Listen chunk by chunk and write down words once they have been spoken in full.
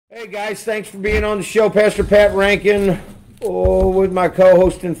Hey guys, thanks for being on the show. Pastor Pat Rankin, with my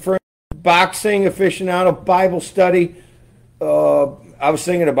co-host and friend, boxing aficionado, Bible study. I was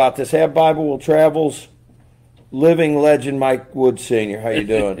thinking about this. Have Bible Will Travels, living legend Mike Wood Sr. How you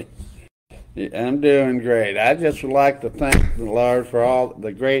doing? I'm doing great. I just would like to thank the Lord for all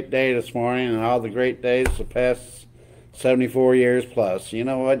the great day this morning and all the great days the past 74 years plus. You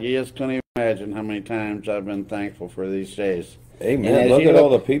know what? You just couldn't even imagine how many times I've been thankful for these days. Amen. Look at all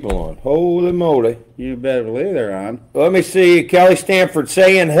the people on. Holy moly. You better believe they're on. Let me see. Kelly Stanford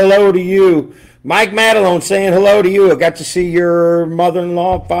saying hello to you. Mike Madelone saying hello to you. I got to see your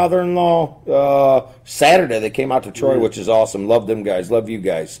mother-in-law, father-in-law Saturday. They came out to Troy, which is awesome. Love them guys. Love you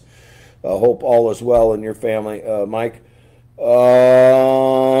guys. Hope all is well in your family, Mike.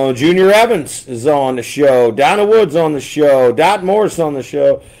 Junior Evans is on the show. Donna Woods on the show. Dot Morris on the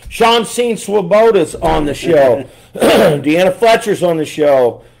show. Sean Seen Swoboda's on the show. Deanna Fletcher's on the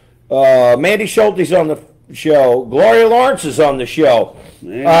show. Mandy Schulte's on the show. Gloria Lawrence is on the show.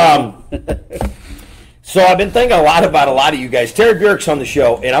 So I've been thinking a lot about a lot of you guys. Terry Bjork's on the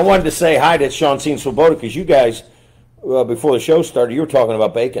show, and I wanted to say hi to Sean Seen Swoboda because you guys, before the show started, you were talking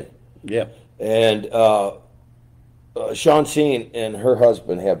about bacon. Yeah. And Sean Seen and her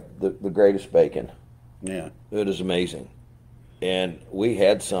husband have the greatest bacon. Yeah. It is amazing. And we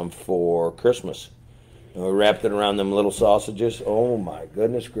had some for Christmas. And we wrapped it around them little sausages. Oh, my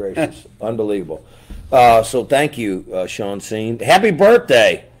goodness gracious. Unbelievable. So thank you, Sean Seen. Happy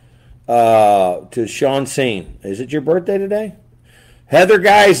birthday to Sean Seen. Is it your birthday today? Heather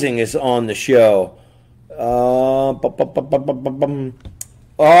Geising is on the show. All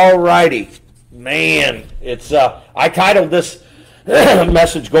righty. Man, it's I titled this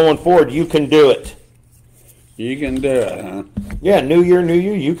message going forward, You Can Do It. You can do it, huh? Yeah, new year, new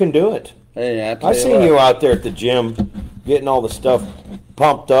you. You can do it. Hey, I seen you out there at the gym getting all the stuff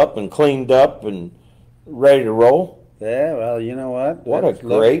pumped up and cleaned up and ready to roll. Yeah, well, you know what? What a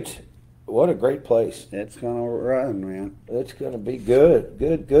great place. It's going to run, man. It's going to be good.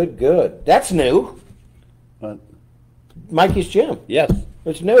 Good. That's new. What? Mikey's Gym. Yes.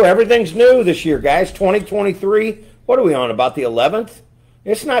 It's new. Everything's new this year, guys. 2023. What are we on, about the 11th?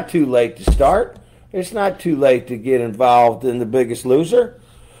 It's not too late to start. It's not too late to get involved in The Biggest Loser.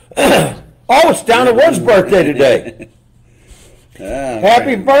 It's Donna Wood's birthday today.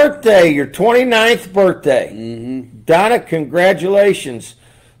 Happy birthday, your 29th birthday. Mm-hmm. Donna, congratulations.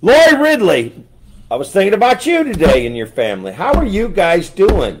 Lori Ridley, I was thinking about you today and your family. How are you guys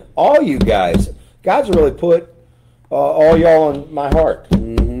doing? All you guys. God's really put all y'all in my heart.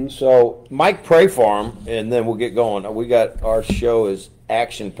 Mm-hmm. So, Mike, pray for him, and then we'll get going. Our show is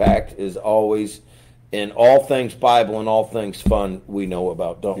action-packed, as always. In all things Bible and all things fun we know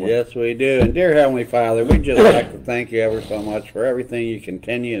about, don't we? Yes, we do. And dear Heavenly Father, we'd just like to thank you ever so much for everything you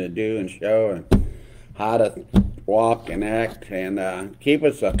continue to do and show and how to walk and act and keep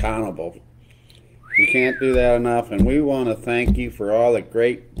us accountable. We can't do that enough, and we want to thank you for all the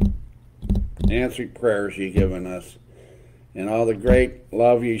great answered prayers you've given us and all the great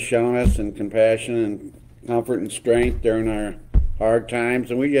love you've shown us and compassion and comfort and strength during our hard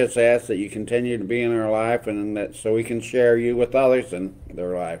times, and we just ask that you continue to be in our life and that so we can share you with others in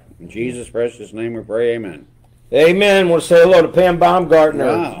their life. In Jesus' precious name we pray, amen. Amen. Want to say hello to Pam Baumgartner.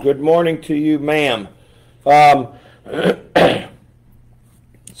 Wow. Good morning to you, ma'am. So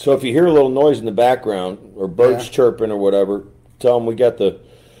if you hear a little noise in the background or birds chirping or whatever, tell them we got the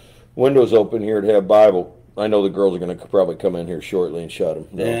windows open here at Have Bible. I know the girls are going to probably come in here shortly and shut them.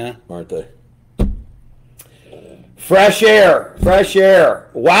 Yeah. Aren't they? Fresh air.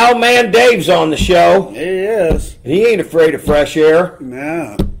 Wild Man Dave's on the show. He is. He ain't afraid of fresh air.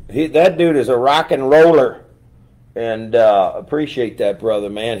 No. That dude is a rock and roller. And appreciate that, brother,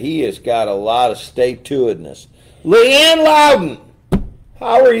 man. He has got a lot of stay-to-itness. Leanne Loudon.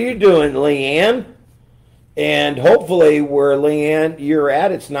 How are you doing, Leanne? And hopefully where, Leanne, you're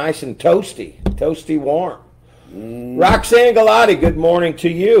at, it's nice and toasty warm. Roxanne Galati, good morning to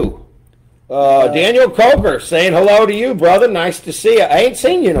you. Daniel Coker saying hello to you, brother. Nice to see you. I ain't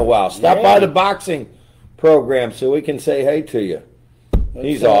seen you in a while. Stop by the boxing program so we can say hey to you.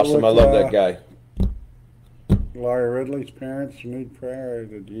 He's awesome. I love that guy. Laurie Ridley's parents need prayer.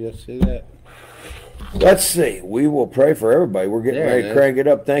 Did you see that? Let's see. We will pray for everybody. We're getting ready to crank it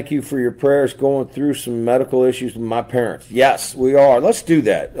up. Thank you for your prayers going through some medical issues with my parents. Yes, we are. Let's do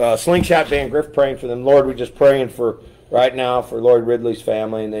that. Slingshot Van Griff praying for them. Lord, we're just praying for right now for Lori Ridley's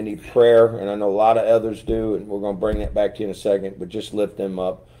family, and they need prayer, and I know a lot of others do, and we're going to bring that back to you in a second, but just lift them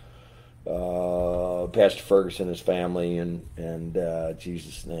up. Pastor Ferguson, his family, and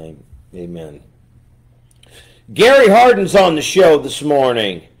Jesus' name, amen. Gary Harden's on the show this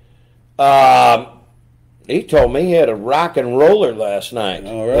morning. He told me he had a rock and roller last night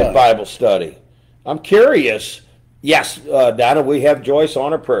Oh, really? at Bible study. I'm curious. Yes, Donna, we have Joyce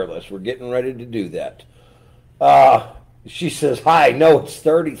on our prayer list. We're getting ready to do that. She says, hi, no, it's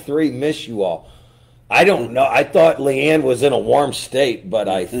 33, miss you all. I don't know. I thought Leanne was in a warm state, but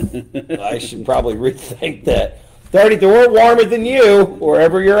I should probably rethink that. 33, we're warmer than you,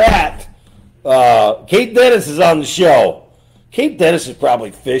 wherever you're at. Kate Dennis is on the show. Kate Dennis is probably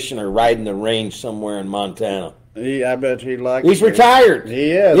fishing or riding the range somewhere in Montana. I bet he likes He's it. retired.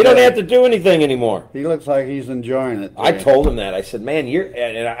 He is. You don't have to do anything anymore. He looks like he's enjoying it. I too. told him that. I said, man,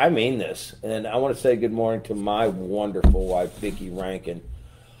 and I mean this. And I want to say good morning to my wonderful wife, Vicki Rankin.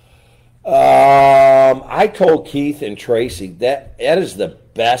 I told Keith and Tracy that is the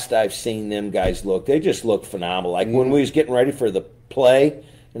best I've seen them guys look. They just look phenomenal. Like when we was getting ready for the play,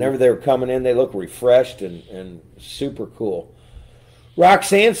 whenever they were coming in, they look refreshed and super cool.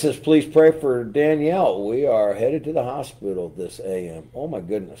 Roxanne says, please pray for Danielle. We are headed to the hospital this AM. Oh, my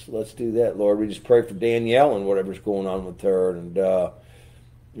goodness. Let's do that, Lord. We just pray for Danielle and whatever's going on with her. And,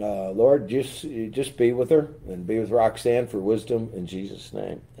 Lord, just be with her and be with Roxanne for wisdom in Jesus'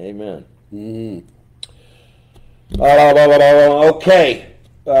 name. Amen. Mhm. Okay.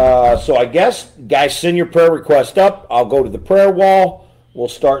 So I guess, guys, send your prayer request up. I'll go to the prayer wall. We'll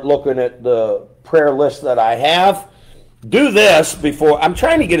start looking at the prayer list that I have. Do this before. I'm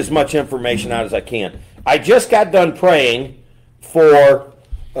trying to get as much information out as I can. I just got done praying for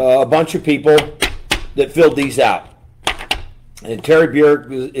a bunch of people that filled these out. And Terry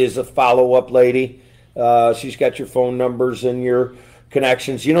Bjork is a follow-up lady. She's got your phone numbers and your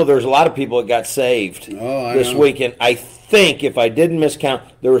connections. You know, there's a lot of people that got saved this weekend. I think, if I didn't miscount,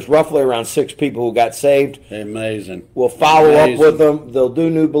 there was roughly around 6 people who got saved. Amazing. We'll follow up with them. They'll do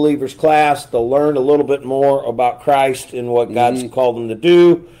New Believers class. They'll learn a little bit more about Christ and what God's called them to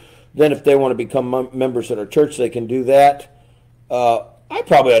do. Then if they want to become members at our church, they can do that. I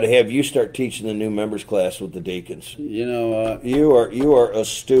probably ought to have you start teaching the new members class with the deacons. You know what? You are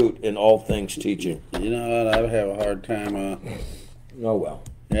astute in all things teaching. You know what? I have a hard time. Oh, well.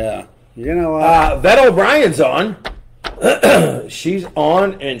 Yeah. You know what? Vet O'Brien's on. She's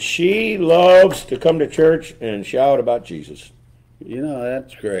on, and she loves to come to church and shout about Jesus. You know,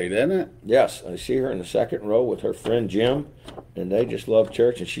 that's great, isn't it? Yes, I see her in the second row with her friend Jim, and they just love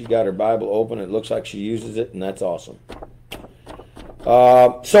church, and she's got her Bible open. It looks like she uses it, and that's awesome.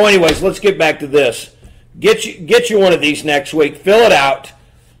 So anyways, let's get back to this. Get you one of these next week. Fill it out.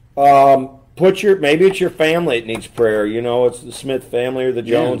 Maybe it's your family that needs prayer. You know, it's the Smith family or the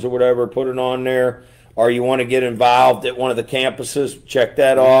Jones or whatever. Put it on there. Or you want to get involved at one of the campuses, check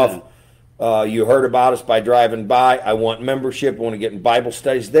that off. You heard about us by driving by. I want membership. I want to get in Bible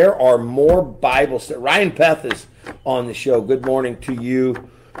studies. There are more Bible studies. Ryan Peth is on the show. Good morning to you,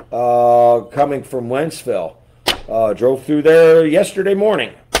 coming from Wentzville. Drove through there yesterday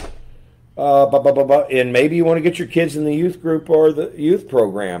morning. And maybe you want to get your kids in the youth group or the youth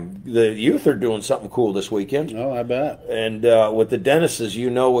program. The youth are doing something cool this weekend. Oh, I bet. And with the Dennises, you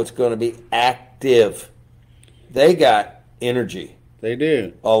know it's going to be active. They got energy. They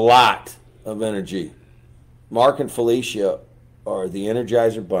do. A lot of energy. Mark and Felicia are the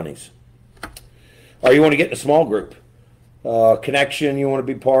Energizer Bunnies. Or you want to get in a small group. Connection, you want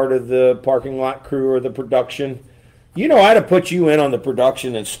to be part of the parking lot crew or the production. You know, I'd have put you in on the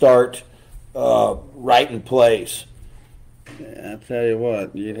production and start writing plays. I'll tell you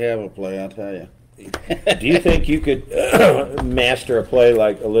what, you'd have a play, I'll tell you. Do you think you could master a play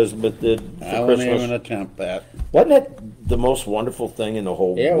like Elizabeth did for I wouldn't Christmas? even attempt that. Wasn't that the most wonderful thing in the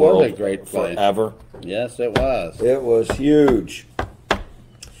whole It world? was a great play. Forever. Yes, it was. It was huge.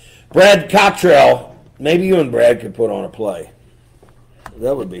 Brad Cottrell, maybe you and Brad could put on a play.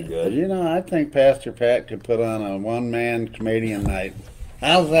 That would be good. You know, I think Pastor Pat could put on a one-man comedian night.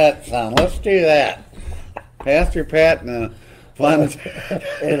 How's that sound? Let's do that. Pastor Pat and a fun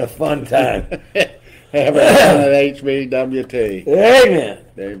And a fun time. have it done at HBWT. Amen.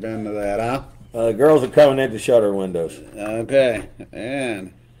 They've been to that, huh? The girls are coming in to shut our windows. Okay.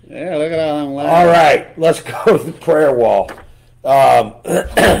 And yeah, look at all them lights. All right, let's go to the prayer wall.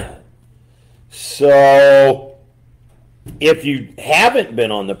 So, if you haven't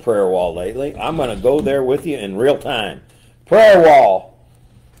been on the prayer wall lately, I'm going to go there with you in real time. Prayer wall.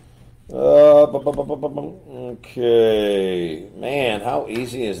 Okay. Man, how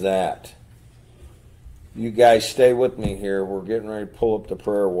easy is that? You guys stay with me here. We're getting ready to pull up the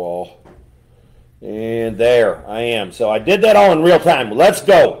prayer wall. And there I am. So I did that all in real time. Let's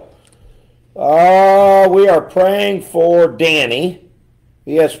go. We are praying for Danny.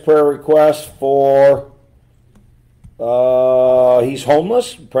 He has prayer requests for He's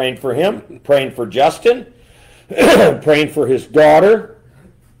homeless. Praying for him. Praying for Justin. Praying for his daughter.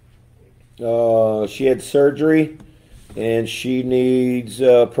 She had surgery, and she needs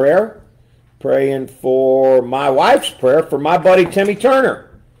prayer. Praying for my wife's prayer for my buddy Timmy Turner.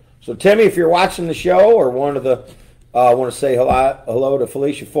 So, Timmy, if you're watching the show or one of the, I want to say hello to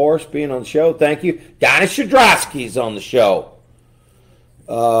Felicia Forrest being on the show. Thank you. Donna Shadrowski's on the show.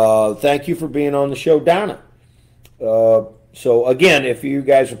 Thank you for being on the show, Donna. So, again, if you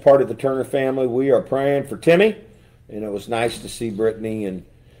guys are part of the Turner family, we are praying for Timmy. And it was nice to see Brittany and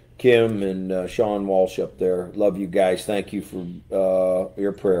Kim and Sean Walsh up there. Love you guys. Thank you for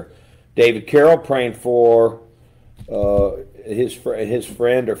your prayer. David Carroll praying for his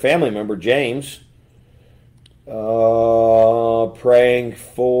friend or family member, James. Praying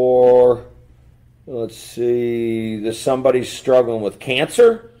for, let's see, somebody's struggling with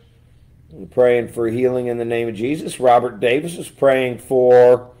cancer. Praying for healing in the name of Jesus. Robert Davis is praying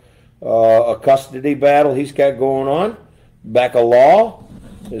for a custody battle he's got going on. Becca Law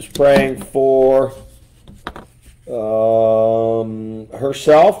is praying for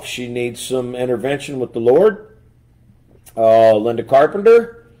herself. She needs some intervention with the Lord. Linda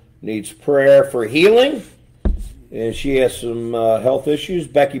Carpenter needs prayer for healing, and she has some health issues.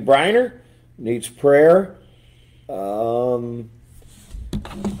 Becky Briner needs prayer for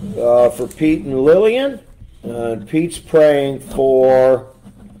Pete and Lillian. Pete's praying for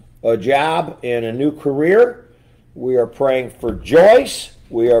a job and a new career. We are praying for Joyce.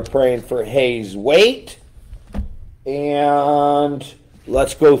 We are praying for Hayes Waite. And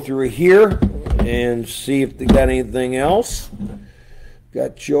let's go through here and see if they got anything else.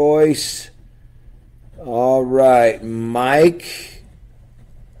 Got Joyce. All right, Mike.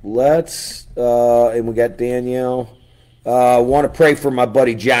 Let's, and we got Danielle. Want to pray for my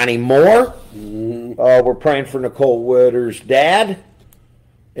buddy Johnny Moore. We're praying for Nicole Witter's dad.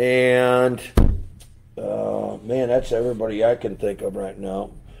 And, man, that's everybody I can think of right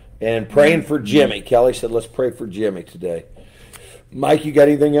now. And praying for Jimmy. Kelly said, let's pray for Jimmy today. Mike, you got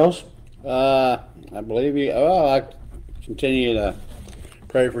anything else? I believe you. Well, I continue to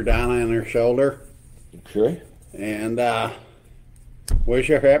pray for Donna and her shoulder. Okay. And wish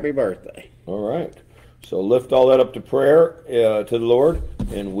her happy birthday. All right. So lift all that up to prayer to the Lord,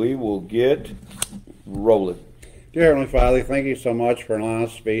 and we will get rolling. Dear Heavenly Father, thank you so much for allowing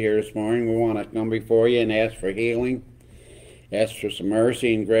us to be here this morning. We want to come before you and ask for healing. Ask for some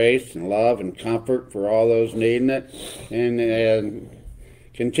mercy and grace and love and comfort for all those needing it, and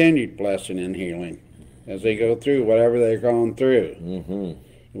continued blessing and healing as they go through whatever they're going through. Mm-hmm.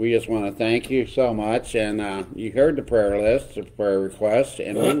 We just want to thank you so much, and you heard the prayer list, the prayer request,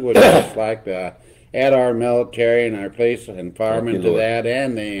 and we would just like to add our military and our police and firemen to that,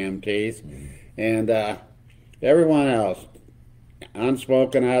 and the EMTs, and everyone else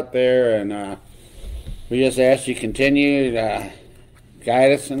unspoken out there, and we just ask you continue to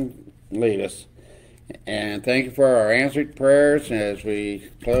guide us and lead us. And thank you for our answered prayers. As we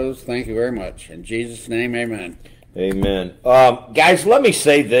close, thank you very much. In Jesus' name, amen. Amen. Guys, let me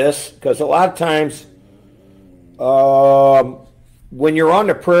say this, because a lot of times when you're on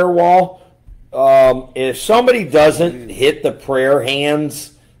the prayer wall, if somebody doesn't hit the prayer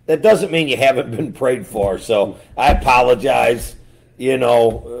hands, that doesn't mean you haven't been prayed for. So I apologize.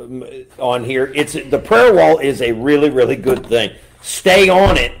 On here, the prayer wall is a really, really good thing. Stay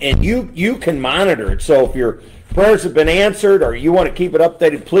on it, and you can monitor it. So if your prayers have been answered, or you want to keep it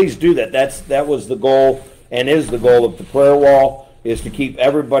updated, please do that. That was the goal, and is the goal of the prayer wall, is to keep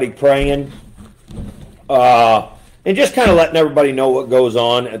everybody praying, and just kind of letting everybody know what goes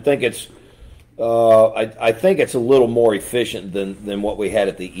on. I think it's I think it's a little more efficient than what we had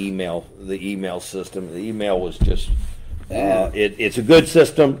at the email system. The email was just. It's a good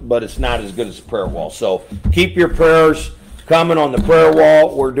system, but it's not as good as the prayer wall. So keep your prayers coming on the prayer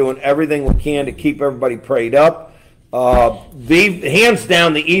wall. We're doing everything we can to keep everybody prayed up. Hands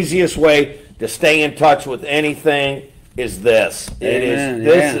down, the easiest way to stay in touch with anything is this.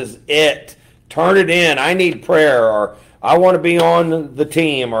 This is it. Turn it in. I need prayer, or I want to be on the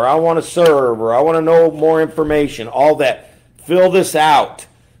team, or I want to serve, or I want to know more information. All that. Fill this out.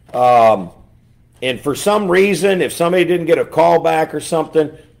 And for some reason, if somebody didn't get a call back or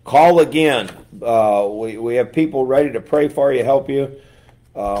something, call again. We have people ready to pray for you, help you,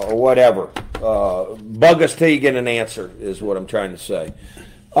 or whatever. Bug us till you get an answer is what I'm trying to say.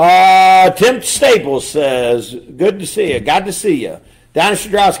 Tim Staples says, good to see you. Got to see you. Donna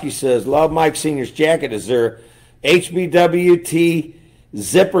Shadrowski says, love Mike Sr.'s jacket. Is there HBWT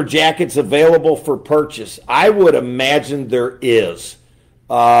zipper jackets available for purchase? I would imagine there is.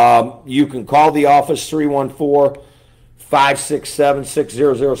 You can call the office,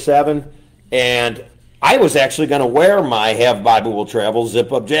 567-6007. And I was actually going to wear my Have Bible Will Travel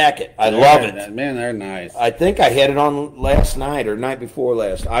zip-up jacket. I love it. Man, they're nice. I think I had it on last night or night before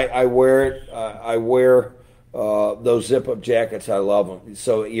last. I wear it. I wear those zip-up jackets. I love them.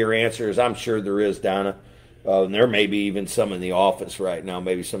 So your answer is, I'm sure there is, Donna. And there may be even some in the office right now.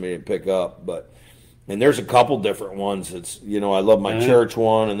 Maybe somebody didn't pick up. And there's a couple different ones. It's, I love my church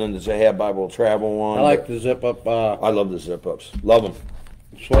one, and then there's a Have Bible Will Travel one. I like the zip-up. I love the zip-ups. Love them.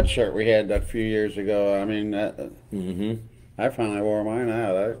 Sweatshirt we had a few years ago. I mean, I finally wore mine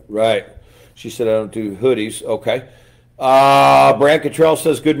out. Right. She said I don't do hoodies. Okay. Brad Cottrell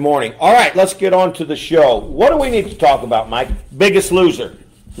says good morning. All right, let's get on to the show. What do we need to talk about, Mike? Biggest Loser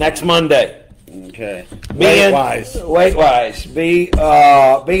next Monday. Okay. Weight-wise. Be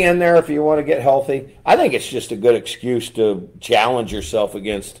in there if you want to get healthy. I think it's just a good excuse to challenge yourself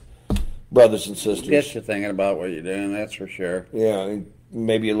against brothers and sisters. Gets you thinking about what you're doing, that's for sure. Yeah,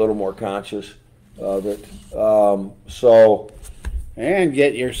 maybe a little more conscious of it. And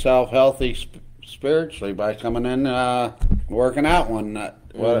get yourself healthy spiritually by coming in working out one night.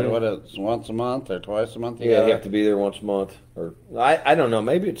 What is once a month or twice a month? You have to be there once a month. Or I don't know.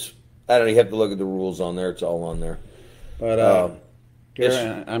 Maybe it's, I don't know. You have to look at the rules on there. It's all on there. But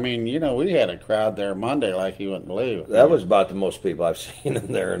I mean, we had a crowd there Monday like you wouldn't believe. That was about the most people I've seen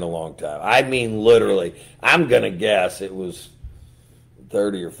in there in a long time. I mean, literally. I'm going to guess it was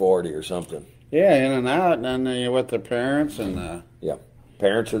 30 or 40 or something. Yeah, in and out, and then you're with the parents and yeah,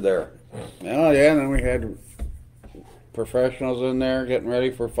 parents are there. Oh yeah, and then we had professionals in there getting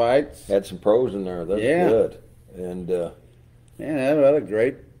ready for fights. Had some pros in there. That's good. And yeah, what a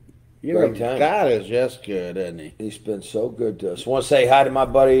great time. God is just good, isn't he? He's been so good to us. I want to say hi to my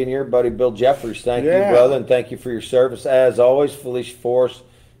buddy and your buddy Bill Jeffries. Thank you, brother, and thank you for your service as always. Felicia Forrest,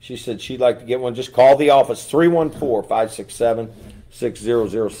 she said she'd like to get one. Just call the office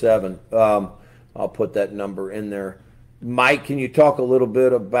 314-567-6007. I'll put that number in there. Mike, can you talk a little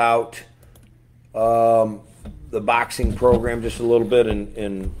bit about the boxing program, just a little bit,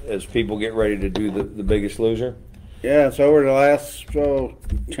 and as people get ready to do the Biggest Loser? Yeah, it's over the last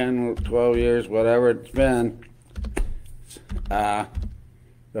 10, 12 years, whatever it's been. The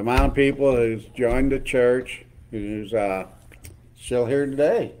amount of people who's joined the church, who's still here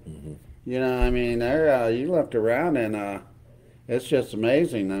today. Mm-hmm. I mean, you looked around and it's just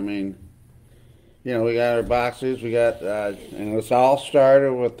amazing. I mean, we got our boxes, we got, and it's all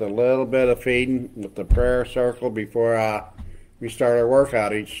started with a little bit of feeding with the prayer circle before we start our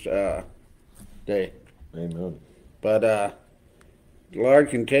workout each day. Amen. But the Lord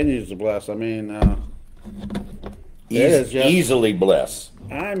continues to bless. I mean, easily bless.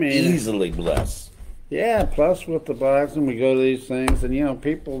 I mean, easily bless. Yeah. Plus, with the boxing, we go to these things, and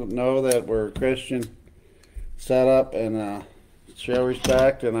people know that we're a Christian set up and show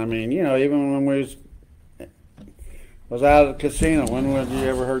respect. And I mean, even when we was out at the casino, when would you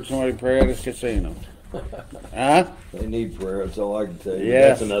ever heard somebody pray at a casino? Huh? They need prayer. That's all I can tell you.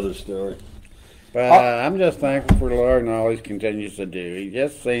 Yes. That's another story. But I'm just thankful for the Lord and all He continues to do. He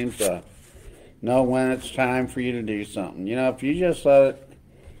just seems to know when it's time for you to do something. If you just let it,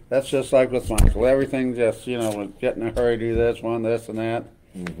 that's just like with Michael. Everything just, get in a hurry, do this, this, and that.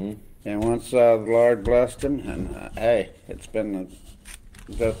 Mm-hmm. And once the Lord blessed him, and hey, it's been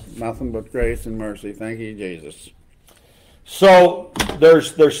just nothing but grace and mercy. Thank you, Jesus. So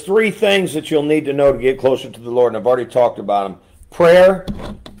there's three things that you'll need to know to get closer to the Lord, and I've already talked about them. Prayer,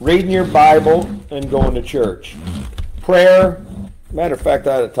 reading your Bible, and going to church. Prayer, matter of fact,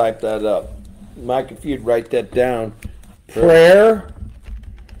 I had to type that up. Mike, if you'd write that down. Prayer,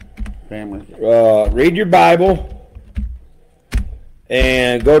 family, read your Bible,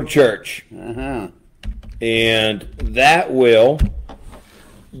 and go to church. Uh-huh. And that will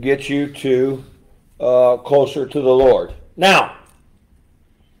get you to closer to the Lord. Now,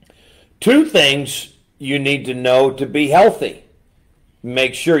 two things you need to know to be healthy.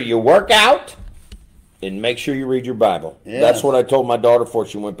 Make sure you work out and make sure you read your Bible. Yeah. That's what I told my daughter before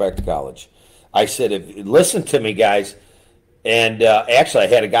she went back to college. I said, listen to me, guys. And actually, I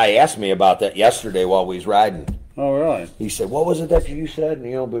had a guy ask me about that yesterday while we was riding. Oh, really? He said, what was it that you said,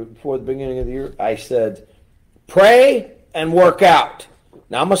 before the beginning of the year? I said, pray and work out.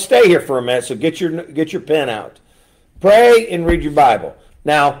 Now, I'm going to stay here for a minute, so get your pen out. Pray and read your Bible.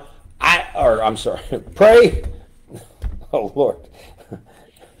 Now, pray. Oh, Lord.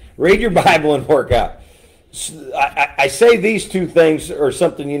 Read your Bible and work out. I say these two things are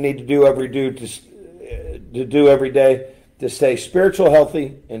something you need to do every day to stay spiritual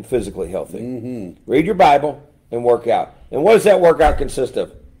healthy and physically healthy. Mm-hmm. Read your Bible and work out. And what does that workout consist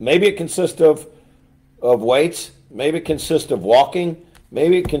of? Maybe it consists of weights. Maybe it consists of walking.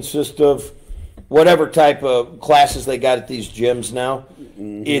 Maybe it consists of whatever type of classes they got at these gyms now.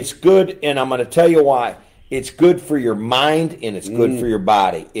 It's good, and I'm going to tell you why. It's good for your mind, and it's good for your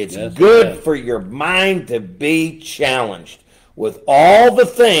body. It's good for your mind to be challenged with all the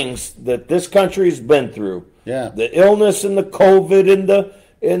things that this country's been through. Yeah. The illness and the COVID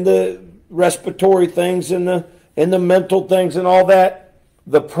and the respiratory things and the mental things and all that.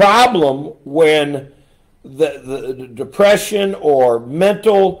 The problem when the depression or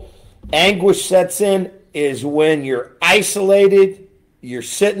mental anguish sets in is when you're isolated, you're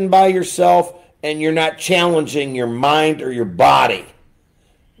sitting by yourself, and you're not challenging your mind or your body.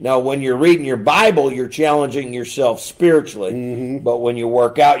 Now, when you're reading your Bible, you're challenging yourself spiritually. But when you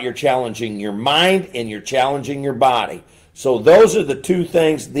work out, you're challenging your mind and you're challenging your body. So those are the two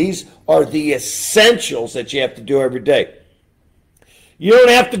things. These are the essentials that you have to do every day. You don't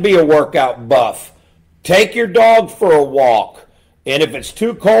have to be a workout buff. Take your dog for a walk. And if it's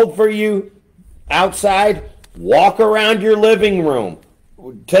too cold for you outside, walk around your living room.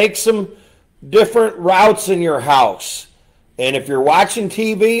 Take some different routes in your house. And if you're watching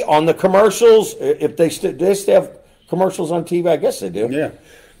TV on the commercials, if they still have commercials on TV, I guess they do. Yeah.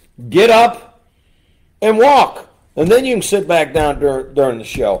 Get up and walk. And then you can sit back down during the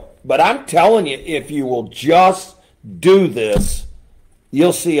show. But I'm telling you, if you will just do this,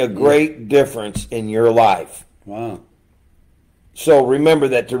 you'll see a great difference in your life. Wow. So remember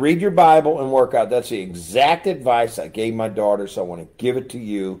that to read your Bible and work out, that's the exact advice I gave my daughter, so I want to give it to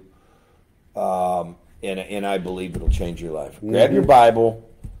you. And I believe it'll change your life. Grab your Bible,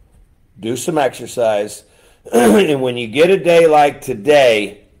 do some exercise, and when you get a day like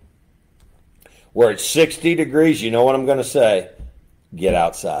today, where it's 60 degrees, you know what I'm going to say? Get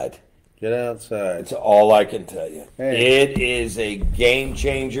outside. Get outside. That's all I can tell you. Hey. It is a game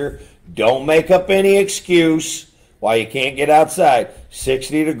changer. Don't make up any excuse why you can't get outside.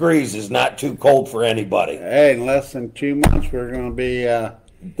 60 degrees is not too cold for anybody. Hey, in less than 2 months, we're going to be...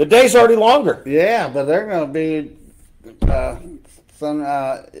 The day's already longer. yeah, but they're going to be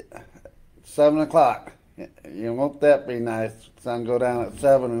 7 o'clock. You won't that be nice? Sun go down at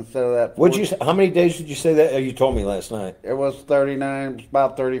 7 instead of that. How many days did you say that? You told me last night. It was 39,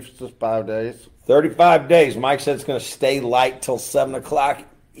 about 35 days. 35 days. Mike said it's going to stay light till 7 o'clock.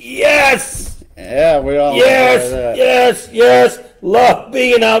 Yes! Yeah, we all Yes, enjoy that. yes, yes. Love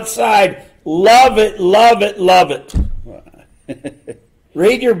being outside. Love it, love it, love it.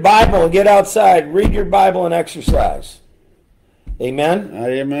 Read your Bible and get outside. Read your Bible and exercise. Amen?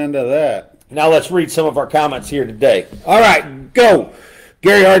 Amen to that. Now let's read some of our comments here today. All right, go.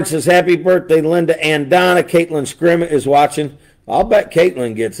 Gary Harden says, happy birthday, Linda and Donna. Caitlin Scrim is watching. I'll bet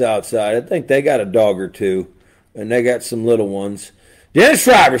Caitlin gets outside. I think they got a dog or two, and they got some little ones. Dennis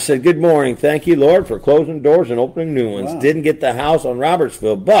Schreiber said, good morning. Thank you, Lord, for closing doors and opening new ones. Wow. Didn't get the house on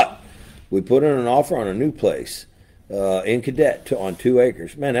Robertsville, but we put in an offer on a new place in Cadet on 2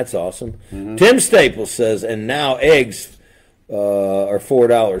 acres. Man, that's awesome. Tim Staples says, and now eggs are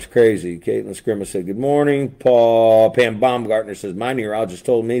 $4. Crazy. Caitlin Scrimmer said, good morning. Pam Baumgartner says, my neurologist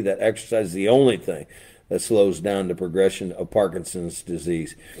told me that exercise is the only thing that slows down the progression of Parkinson's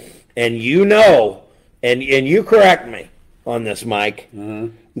disease. And you know, and you correct me on this, Mike,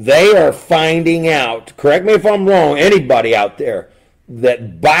 they are finding out, correct me if I'm wrong, anybody out there,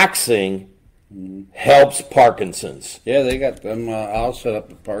 that boxing helps Parkinson's. Yeah, they got them all set up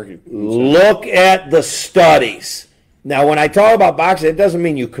at Parkinson's. Look at the studies. Now, when I talk about boxing, it doesn't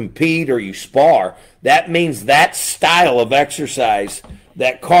mean you compete or you spar. That means that style of exercise,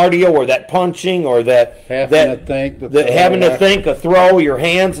 that cardio or that punching or that Having to think, a throw, your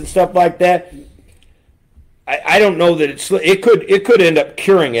hands and stuff like that. I don't know that it could end up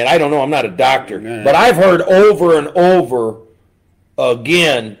curing it. I don't know. I'm not a doctor, but I've heard over and over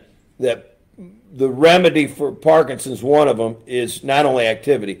again that the remedy for Parkinson's, one of them, is not only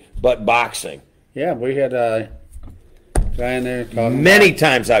activity but boxing. Yeah, we had a guy in there talking. Many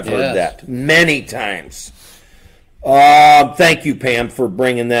times I've heard that. Many times. Thank you, Pam, for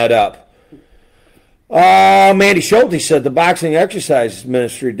bringing that up. Mandy Schulte said, the boxing exercise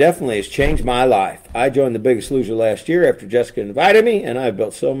ministry definitely has changed my life. I joined The Biggest Loser last year after Jessica invited me, and I've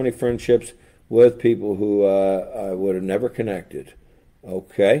built so many friendships with people who I would have never connected.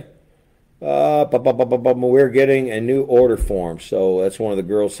 Okay. We're getting a new order form. So that's one of the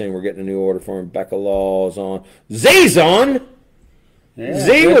girls saying we're getting a new order form. Becca Law's on. Z's on. Yeah,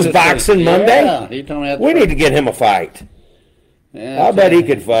 Z was boxing Monday. Yeah, he told me we need to get him a fight. Yeah, I bet he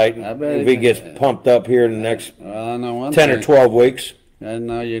could fight bet if he gets pumped up here in the next I know one 10 thing. or 12 weeks. I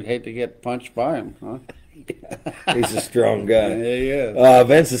know you'd hate to get punched by him, huh? He's a strong guy. Yeah, he is.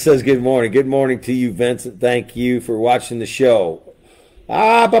 Vincent says, good morning. Good morning to you, Vincent. Thank you for watching the show.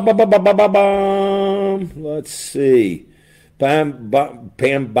 Let's see. Pam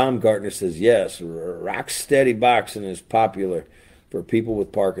Baumgartner says, yes, rock steady boxing is popular for people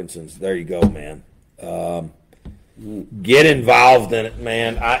with Parkinson's. There you go, man. Get involved in it,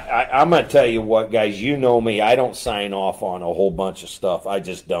 man. I'm going to tell you what, guys, you know me. I don't sign off on a whole bunch of stuff. I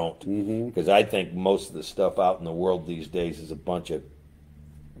just don't. Because I think most of the stuff out in the world these days is a bunch of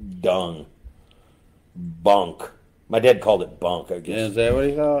dung. Bunk. My dad called it bunk, I guess. Is that what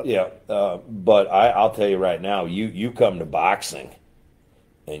he thought? Yeah. But I'll tell you right now, you come to boxing,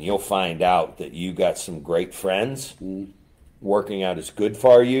 and you'll find out that you got some great friends. Working out is good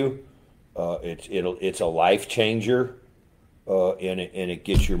for you. It's a life changer, and it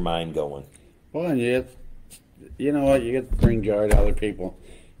gets your mind going. Well, and you know what? You get to bring joy to other people.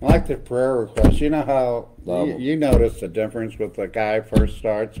 I like the prayer request. You know how you notice the difference with a guy first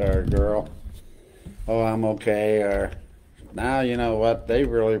starts or a girl. Oh, I'm okay. Or now you know what? They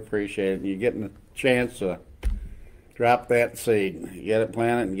really appreciate it. You're getting a chance to drop that seed, you get it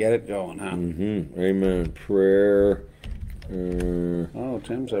planted, and get it going, huh? Amen. Prayer.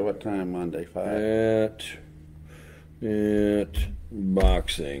 Tim said what time Monday? 5. At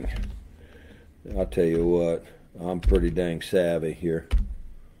boxing. I'll tell you what, I'm pretty dang savvy here.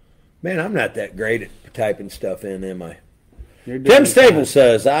 Man, I'm not that great at typing stuff in, am I? Tim Staples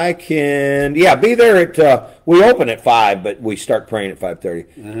says, I can, be there at, we open at 5, but we start praying at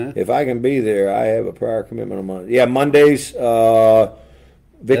 5:30. If I can be there, I have a prior commitment on Monday. Yeah, Mondays,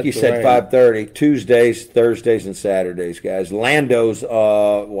 Vicky said 5:30. Tuesdays, Thursdays, and Saturdays, guys. Lando's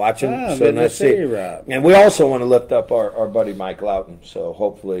watching. So nice to see you, Rob. And we also want to lift up our buddy Mike Loughton. So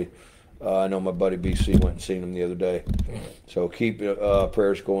hopefully, I know my buddy BC went and seen him the other day. So keep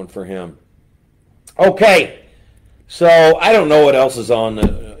prayers going for him. Okay. So I don't know what else is on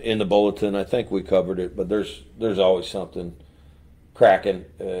in the bulletin. I think we covered it, but there's always something cracking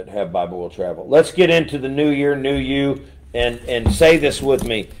at Have Bible Will Travel. Let's get into the new year, new you. And say this with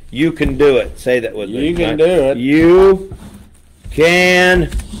me. You can do it. Say that with me. You can do it. You can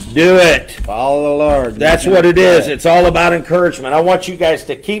do it. Follow the Lord. That's what it is. It's all about encouragement. I want you guys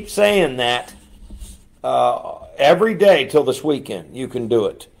to keep saying that every day till this weekend. You can do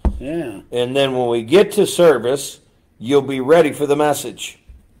it. Yeah. And then when we get to service, you'll be ready for the message.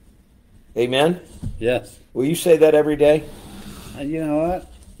 Amen? Yes. Will you say that every day? You know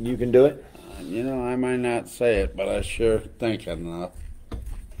what? You can do it? You know, I might not say it, but I sure think enough.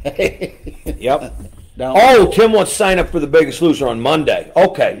 Yep. Tim wants to sign up for the Biggest Loser on Monday.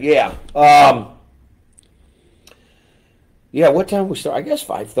 Okay, yeah. What time we start? I guess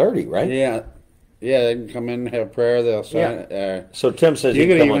 5:30, right? Yeah. Yeah, they can come in and have prayer. They'll sign it. So Tim says you he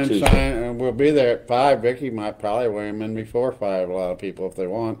can even come on Tuesday. sign, and we'll be there at 5. Vicky might probably wear him in before 5, a lot of people, if they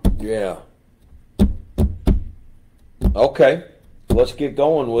want. Yeah. Okay. Let's get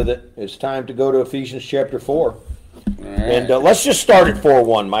going with it. It's time to go to Ephesians chapter 4. All right. And let's just start at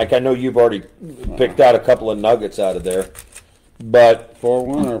 4:1, Mike. I know you've already picked out a couple of nuggets out of there. But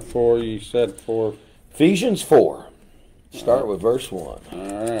 4:1 or 4, you said 4. Ephesians 4. Start with verse 1. All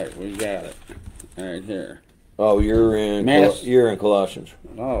right, we got it. Right here. Oh, you're in Colossians.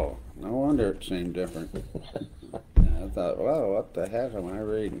 Oh, no wonder it seemed different. I thought, well, what the heck am I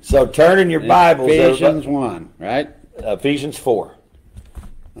reading? So turn in your Bibles. Ephesians 1, right? Ephesians 4.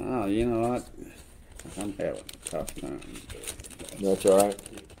 Oh, you know what? I'm having a tough time. That's all right.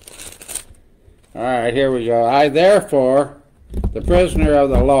 All right, here we go. I, therefore, the prisoner of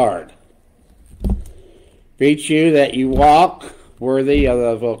the Lord, beseech you that you walk worthy of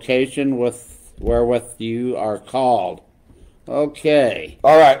the vocation wherewith you are called. Okay.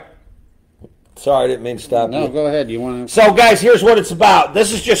 All right. Sorry, I didn't mean to stop you. No, go ahead. You want to? So, guys, here's what it's about.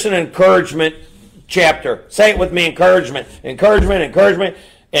 This is just an encouragement chapter. Say it with me, encouragement. Encouragement, encouragement.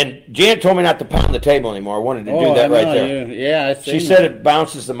 And Jan told me not to pound the table anymore. I wanted to do that right there. I see. She said it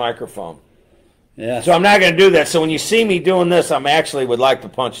bounces the microphone. Yeah. So I'm not going to do that. So when you see me doing this, I'm actually would like to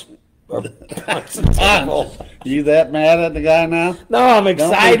punch the table. You that mad at the guy now? No, I'm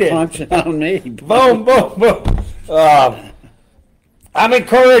excited. Don't be punching on me. Boom, boom, boom. I'm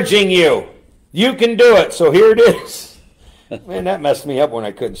encouraging you. You can do it. So here it is. Man, that messed me up when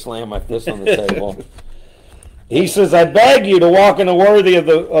I couldn't slam my fist on the table. He says, I beg you to walk in the worthy of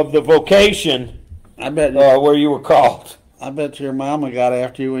the vocation I bet where you were called. I bet your mama got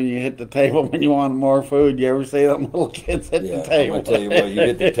after you when you hit the table when you wanted more food. You ever see them little kids hit the table? I'm going to tell you what, you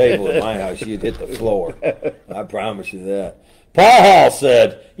hit the table at my house, you'd hit the floor. I promise you that. Paul Hall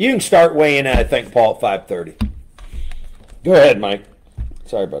said, you can start weighing in, I think, Paul, at 5:30. Go ahead, Mike.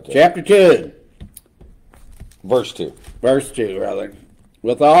 Sorry about that. Chapter 2. Verse 2. Verse 2, rather.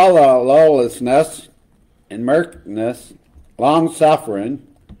 With all the lawlessness and meekness, long-suffering,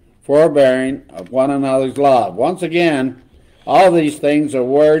 forbearing of one another's love. Once again, all these things are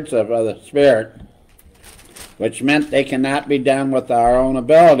words of the Spirit, which meant they cannot be done with our own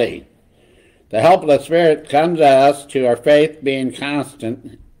ability. The help of the Spirit comes to us to our faith being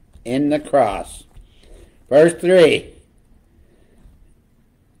constant in the cross. Verse 3.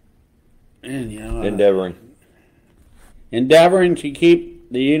 And, endeavoring to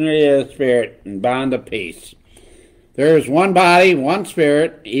keep the unity of the Spirit and bond of peace. There is one body, one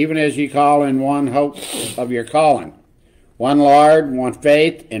Spirit, even as you call in one hope of your calling. One Lord, one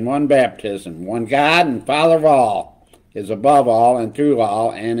faith, and one baptism. One God and Father of all, is above all and through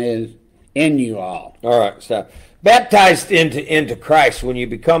all and is in you all. All right, so baptized into Christ, when you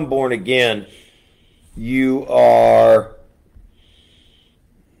become born again, you are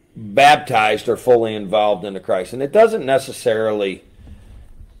baptized or fully involved into Christ. And it doesn't necessarily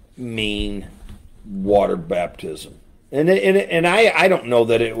mean water baptism. And I don't know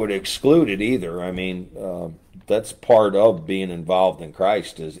that it would exclude it either. I mean, that's part of being involved in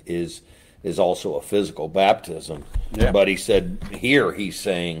Christ is also a physical baptism. Yeah. But he's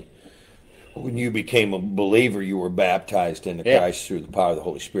saying, when you became a believer, you were baptized into Christ through the power of the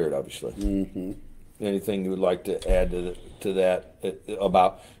Holy Spirit, obviously. Mm-hmm. Anything you would like to add to that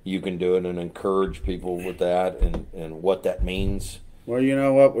about you can do it and encourage people with that and what that means? Well, you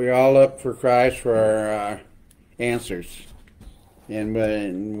know what? We all look for Christ for our answers.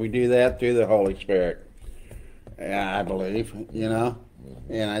 And we do that through the Holy Spirit, I believe,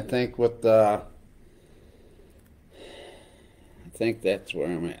 And I think I think that's where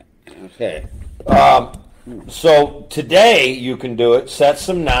I'm at. Okay. So today you can do it. Set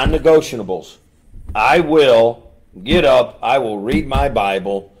some non-negotiables. I will get up, I will read my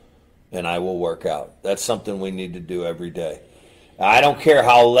Bible, and I will work out. That's something we need to do every day. I don't care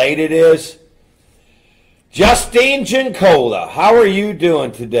how late it is. Justine Gincola, how are you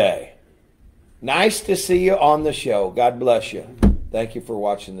doing today? Nice to see you on the show. God bless you. Thank you for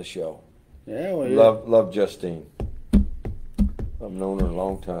watching the show. Yeah, well, love Justine. I've known her a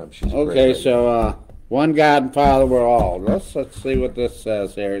long time. She's okay. Great So one God and Father we're all. Let's see what this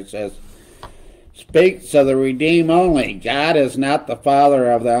says here. It says, speaks of the redeemed only. God is not the father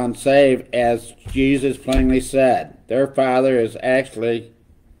of the unsaved, as Jesus plainly said. Their father is actually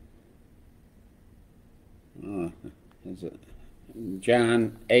is it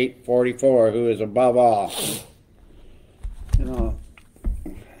John 8:44, who is above all.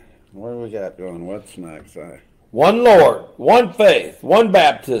 What do we got going? What's next? One Lord, one faith, one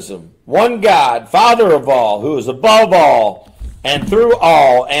baptism, one God, Father of all, who is above all, and through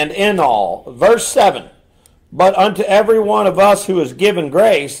all, and in all. Verse 7, but unto every one of us who is given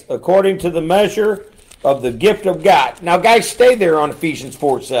grace, according to the measure of the gift of God. Now, guys, stay there on Ephesians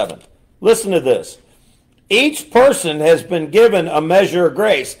 4:7. Listen to this. Each person has been given a measure of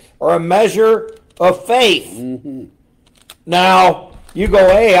grace, or a measure of faith. Mm-hmm. Now, you go,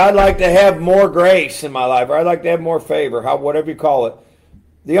 hey, I'd like to have more grace in my life, or I'd like to have more favor, whatever you call it.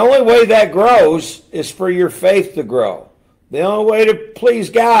 The only way that grows is for your faith to grow. The only way to please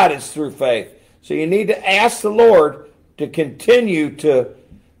God is through faith. So you need to ask the Lord to continue to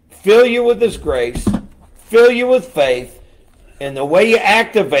fill you with His grace, fill you with faith, and the way you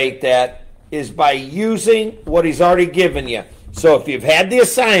activate that is by using what He's already given you. So if you've had the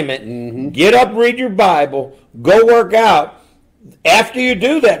assignment, get up, read your Bible, go work out. After you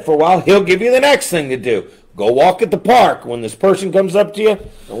do that for a while, He'll give you the next thing to do. Go walk at the park. When this person comes up to you,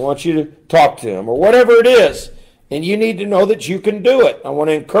 I want you to talk to them, or whatever it is. And you need to know that you can do it. I want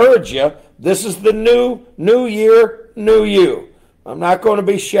to encourage you. This is the new year, new you. I'm not going to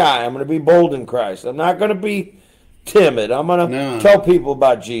be shy. I'm going to be bold in Christ. I'm not going to be timid. I'm going to tell people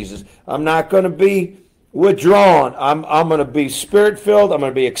about Jesus. I'm not going to be withdrawn. I'm going to be spirit-filled. I'm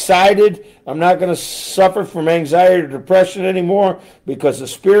going to be excited. I'm not going to suffer from anxiety or depression anymore, because the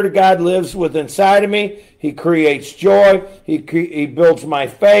Spirit of God lives within inside of me. He creates joy. He builds my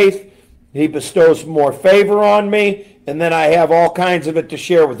faith. He bestows more favor on me, and then I have all kinds of it to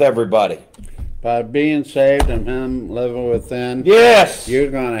share with everybody. By being saved and Him living within, yes, you're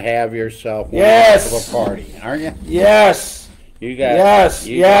going to have yourself one yes of a party, aren't you? Yes. You got yes.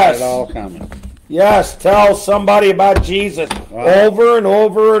 You got it all coming. Yes, tell somebody about Jesus over and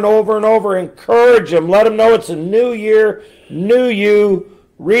over and over and over. Encourage them. Let them know it's a new year, new you,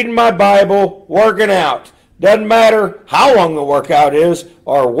 reading my Bible, working out. Doesn't matter how long the workout is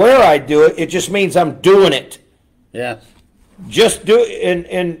or where I do it. It just means I'm doing it. Yes. Just do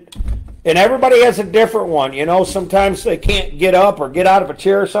it. And everybody has a different one. Sometimes they can't get up or get out of a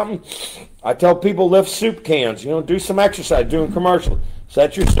chair or something. I tell people lift soup cans. Do some exercise during commercials.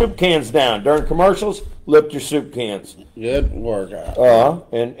 Set your soup cans down. During commercials, lift your soup cans. Good workout.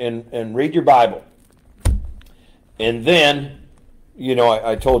 And read your Bible. And then,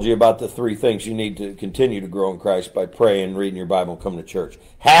 I told you about the 3 things you need to continue to grow in Christ by praying, reading your Bible, and coming to church.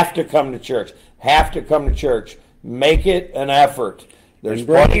 Have to come to church. Have to come to church. Make it an effort. And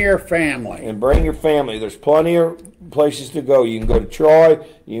bring your family. And bring your family. There's plenty of places to go. You can go to Troy,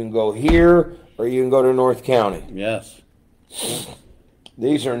 you can go here, or you can go to North County. Yes.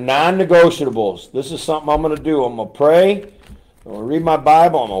 These are non-negotiables. This is something I'm going to do. I'm going to pray. I'm going to read my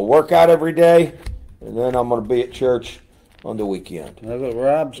Bible. I'm going to work out every day. And then I'm going to be at church on the weekend. Look at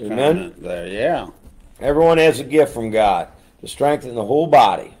Rob's comment there. Yeah. Everyone has a gift from God to strengthen the whole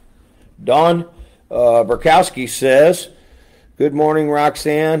body. Don Burkowski says, good morning,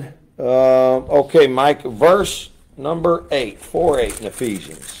 Roxanne. Okay, Mike, verse number 8, 4:8 in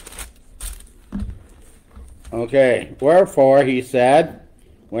Ephesians. Okay. Wherefore, he said,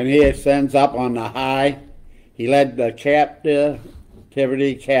 when he ascends up on the high, he led the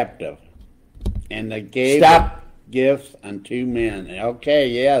captivity captive, and the gave gifts unto men. Okay,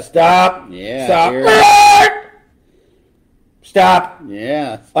 yes. Stop. Yeah. Stop. Stop.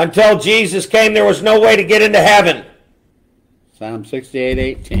 Yes. Until Jesus came, there was no way to get into heaven. Psalm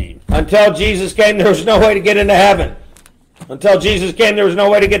 68:18. Until Jesus came, there was no way to get into heaven. Until Jesus came, there was no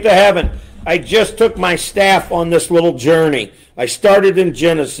way to get to heaven. I just took my staff on this little journey. I started in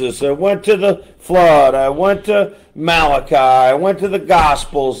Genesis. I went to the flood. I went to Malachi. I went to the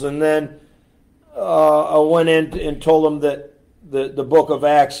Gospels. And then I went in and told them that the book of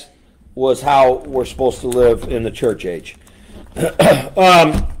Acts was how we're supposed to live in the church age.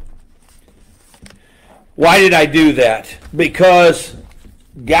 Why did I do that? Because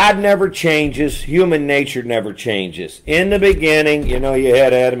God never changes. Human nature never changes. In the beginning, you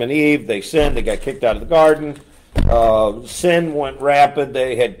had Adam and Eve. They sinned. They got kicked out of the garden. Sin went rapid.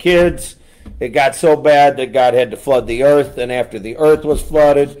 They had kids. It got so bad that God had to flood the earth. And after the earth was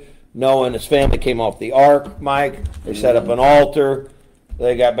flooded, Noah and his family came off the ark, Mike. They set up an altar.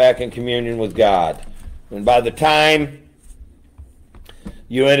 They got back in communion with God. And by the time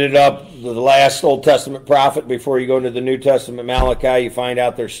you ended up the last Old Testament prophet before you go into the New Testament, Malachi, you find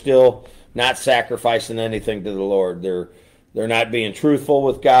out they're still not sacrificing anything to the Lord. They're not being truthful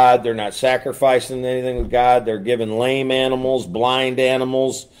with God. They're not sacrificing anything with God. They're giving lame animals, blind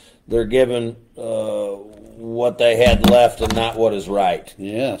animals. They're giving what they had left and not what is right.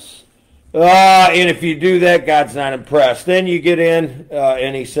 Yes. And if you do that, God's not impressed. Then you get in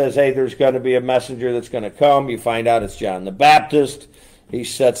and he says, hey, there's going to be a messenger that's going to come. You find out it's John the Baptist. He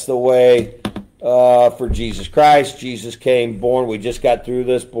sets the way for Jesus Christ. Jesus came, born. We just got through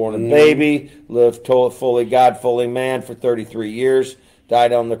this. Born a baby, lived fully God, fully man for 33 years.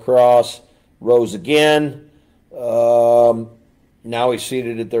 Died on the cross, rose again. Now he's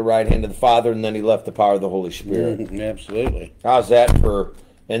seated at the right hand of the Father, and then he left the power of the Holy Spirit. Absolutely. How's that for?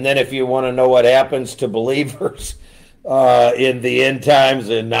 And then if you want to know what happens to believers in the end times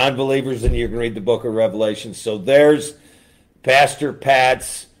and non-believers, then you can read the book of Revelation. So there's Pastor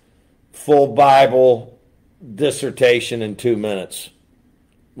Pat's full Bible dissertation in 2 minutes.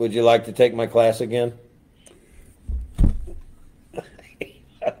 Would you like to take my class again?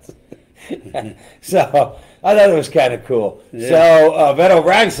 So I thought it was kind of cool. Yeah. So Beto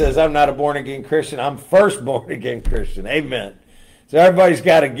Bragg says, I'm not a born-again Christian. I'm first born-again Christian. Amen. So everybody's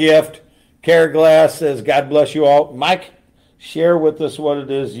got a gift. Kara Glass says, God bless you all. Mike, share with us what it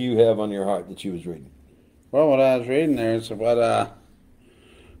is you have on your heart that you was reading. Well, what I was reading there is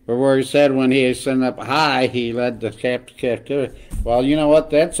where he said when he ascended up high, he led the captivity. Well, you know what?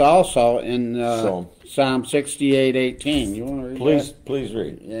 That's also in Psalm 68:18. You want to read that? Please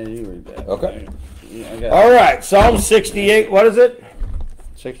read. Yeah, you read that. Okay. Yeah, all right. Psalm 68. What is it?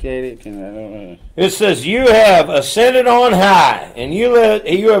 68:18. I don't know. It says, "You have ascended on high, and you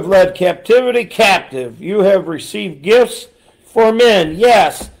have led captivity captive. You have received gifts for men,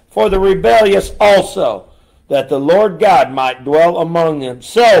 yes, for the rebellious also, that the Lord God might dwell among them."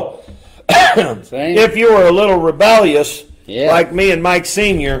 So, if you were a little rebellious, like me and Mike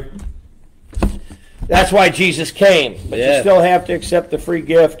Sr., that's why Jesus came. But you still have to accept the free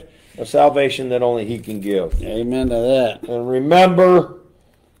gift of salvation that only He can give. Amen to that. And remember,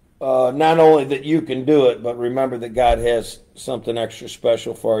 not only that you can do it, but remember that God has something extra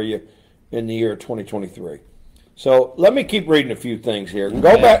special for you in the year 2023. So let me keep reading a few things here.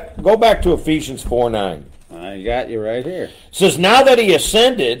 Okay. Go back to Ephesians 4:9. I got you right here. It says, now that He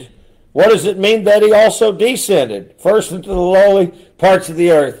ascended, what does it mean that He also descended? First into the lowly parts of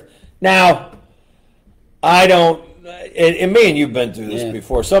the earth. Now, I don't and me and you've been through this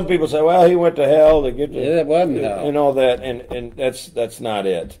before. Some people say, "Well, he went to hell to get to," it wasn't hell, and all that, and that's not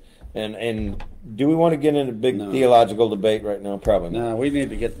it. And do we want to get into big theological debate right now? Probably not. No, we need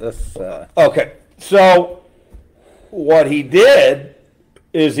to get this. Okay, so what he did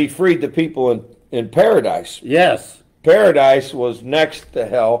is he freed the people in paradise. Yes. Paradise was next to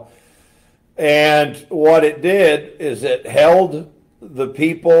hell, and what it did is it held the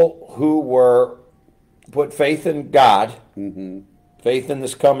people who were put faith in God, faith in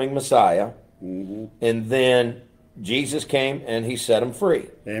this coming Messiah, and then Jesus came and he set them free.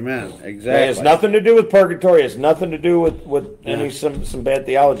 Amen. Exactly. It has nothing to do with purgatory. It has nothing to do with any some bad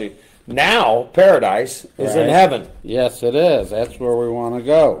theology. Now paradise is in heaven. Yes, it is. That's where we want to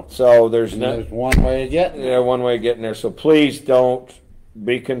go. So there's one way of getting there. Yeah, one way of getting there. So please don't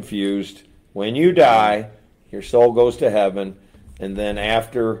be confused. When you die, your soul goes to heaven, and then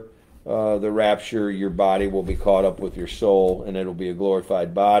after the rapture, your body will be caught up with your soul, and it'll be a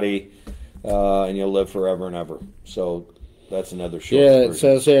glorified body, and you'll live forever and ever. So that's another short version. It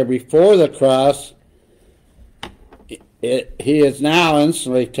says here, before the cross, he is now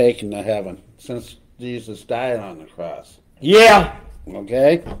instantly taken to heaven, since Jesus died on the cross. Yeah.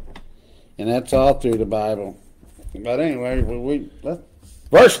 Okay? And that's all through the Bible. But anyway,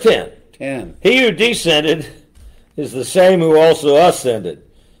 Verse 10. 10. He who descended is the same who also ascended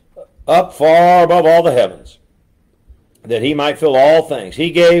up far above all the heavens, that he might fill all things.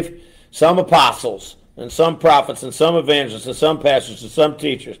 He gave some apostles, and some prophets, and some evangelists, and some pastors, and some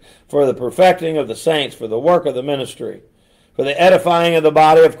teachers, for the perfecting of the saints, for the work of the ministry, for the edifying of the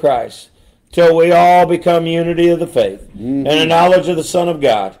body of Christ, till we all become unity of the faith, and the knowledge of the Son of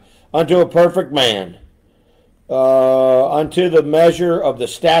God, unto a perfect man, unto the measure of the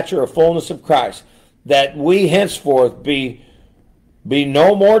stature of fullness of Christ, that we henceforth be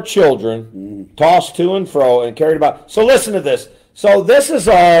no more children, tossed to and fro and carried about. So listen to this. So this is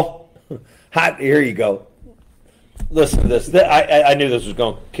all. Here you go. Listen to this. I knew this was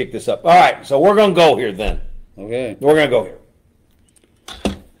going to kick this up. All right, so we're going to go here then. Okay. We're going to go here.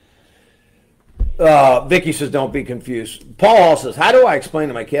 Vicky says, don't be confused. Paul says, how do I explain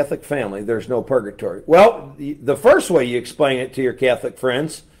to my Catholic family there's no purgatory? Well, the first way you explain it to your Catholic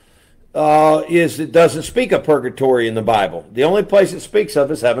friends is it doesn't speak of purgatory in the Bible. The only place it speaks of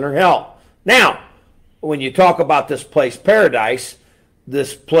is heaven or hell. Now, when you talk about this place, paradise,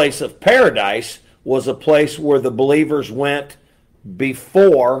 this place of paradise was a place where the believers went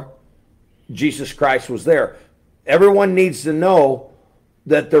before Jesus Christ was there. Everyone needs to know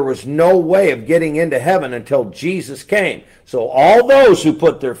that there was no way of getting into heaven until Jesus came. So all those who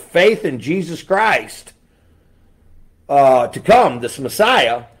put their faith in Jesus Christ to come, this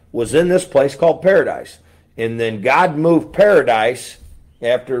Messiah, was in this place called paradise. And then God moved paradise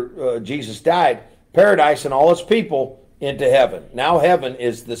after Jesus died, paradise and all its people into heaven. Now heaven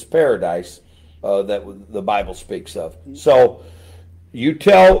is this paradise that the Bible speaks of. So you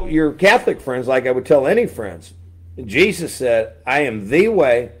tell your Catholic friends, like I would tell any friends, Jesus said, I am the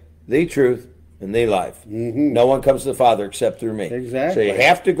way, the truth, and the life. No one comes to the Father except through me. Exactly. So you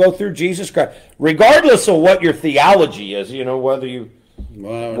have to go through Jesus Christ. Regardless of what your theology is, you know, whether you,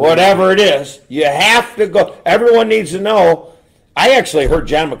 whatever it is, you have to go. Everyone needs to know. I actually heard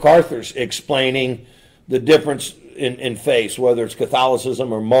John MacArthur's explaining the difference in faith, whether it's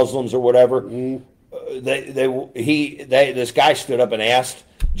Catholicism or Muslims or whatever. This guy stood up and asked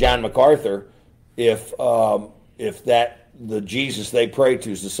John MacArthur if the Jesus they pray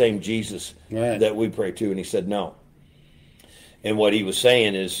to is the same Jesus that we pray to, and he said no. And what he was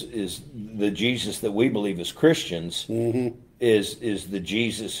saying is the Jesus that we believe as Christians is the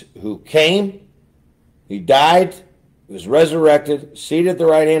Jesus who came, he died, he was resurrected, seated at the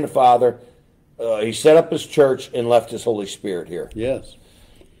right hand of the Father. He set up his church and left his Holy Spirit here. Yes.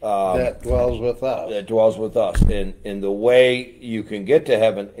 That dwells with us. That dwells with us. And the way you can get to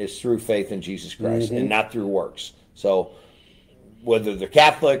heaven is through faith in Jesus Christ and not through works. So whether they're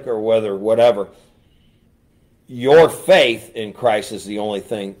Catholic or whether whatever, your faith in Christ is the only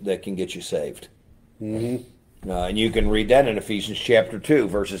thing that can get you saved. And you can read that in Ephesians chapter 2,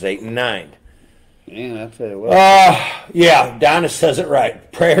 verses 8 and 9. Man, I tell you what. Yeah, Donna says it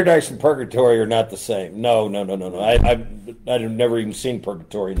right. Paradise and purgatory are not the same. No. I've never even seen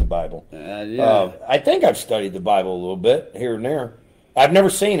purgatory in the Bible. I think I've studied the Bible a little bit here and there. I've never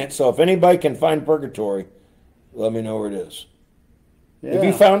seen it, so if anybody can find purgatory, let me know where it is. Yeah. Have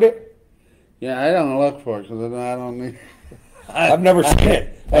you found it? Yeah, I don't look for it because I don't need. I've never seen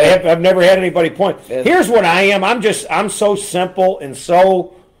it. I've never had anybody point. Here's what I am. I'm so simple and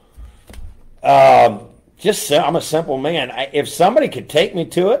so. I'm a simple man. If somebody could take me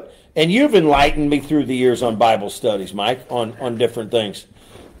to it, And you've enlightened me through the years on Bible studies, Mike, on different things.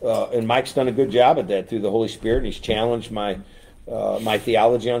 And Mike's done a good job at that through the Holy Spirit. And he's challenged my my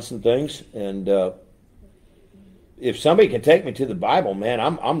theology on some things. And if somebody can take me to the Bible, man,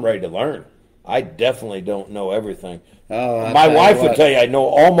 I'm ready to learn. I definitely don't know everything. Oh, my wife would tell you I know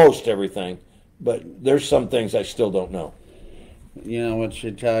almost everything, but there's some things I still don't know. You know what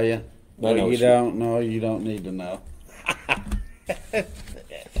she'd tell you? What you don't know, you don't need to know.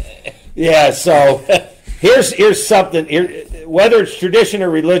 Yeah, so here's something. Whether it's tradition or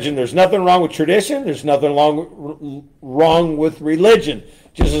religion, there's nothing wrong with tradition. There's nothing wrong with religion.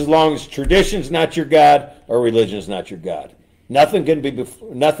 Just as long as tradition's not your God or religion's not your God. Nothing can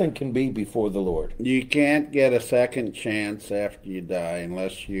be before the Lord. You can't get a second chance after you die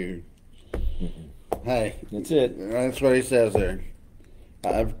unless you. Hey, that's it. That's what he says there.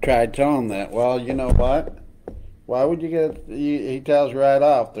 I've tried telling that. Well, you know what? Why would you get? He tells right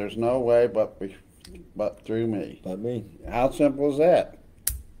off. There's no way but through me. But me. How simple is that?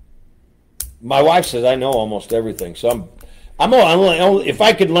 My wife says I know almost everything. So I'm only if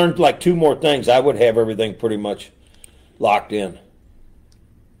I could learn like 2 more things, I would have everything pretty much locked in.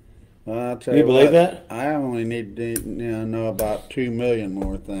 I'll tell you believe what, that? I only need to know about 2 million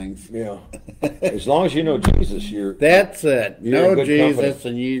more things. Yeah. As long as you know Jesus, you're. That's it. You're Know Jesus, company.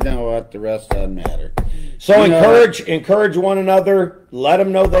 and you know what, the rest doesn't matter. So encourage one another. Let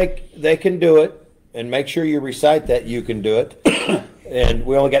them know they can do it, and make sure you recite that you can do it. And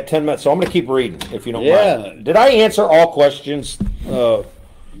we only got 10 minutes, so I'm going to keep reading if you don't mind. Did I answer all questions?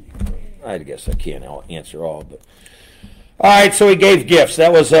 I guess I can't answer all, but. All right, so he gave gifts.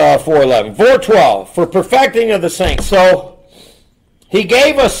 That was 4:11. 4:12, for perfecting of the saints. So he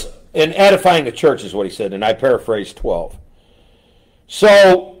gave us in edifying the church is what he said, and I paraphrased 12.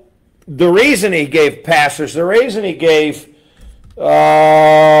 So the reason he gave pastors, the reason he gave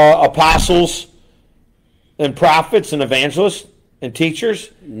apostles and prophets and evangelists and teachers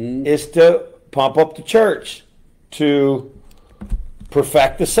is to pump up the church, to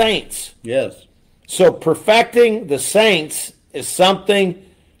perfect the saints. Yes. So perfecting the saints is something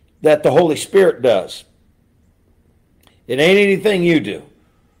that the Holy Spirit does. It ain't anything you do.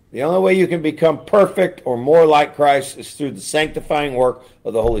 The only way you can become perfect or more like Christ is through the sanctifying work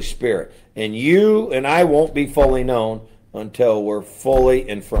of the Holy Spirit. And you and I won't be fully known until we're fully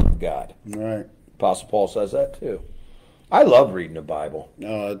in front of God. Right. Apostle Paul says that too. I love reading the Bible.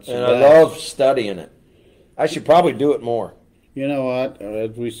 Oh, and I love studying it. I should probably do it more. You know what?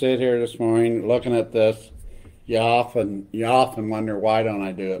 As we sit here this morning looking at this, you often wonder, why don't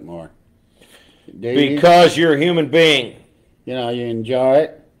I do it more? Because you're a human being. You know, you enjoy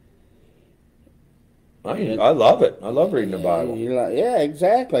it. I love it. I love reading the Bible. Yeah,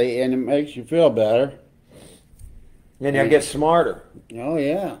 exactly. And it makes you feel better. And you get smarter. Oh,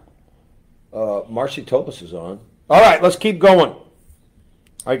 yeah. Marcy Topus is on. All right, let's keep going.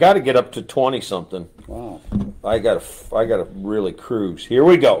 I got to get up to 20-something. Wow. I got to really cruise. Here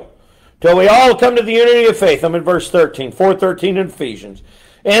we go. Till we all come to the unity of faith. I'm in verse 13, 4:13 in Ephesians.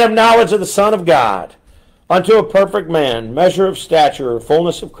 And of knowledge of the Son of God, unto a perfect man, measure of stature,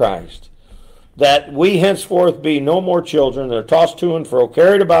 fullness of Christ, that we henceforth be no more children that are tossed to and fro,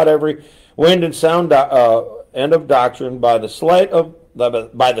 carried about every wind and sound end of doctrine, by the sleight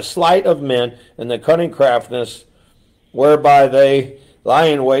of men and the cunning craftiness, whereby they lie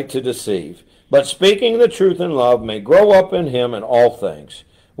in wait to deceive. But speaking the truth in love may grow up in him in all things,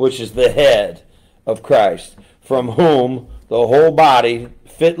 which is the head of Christ, from whom the whole body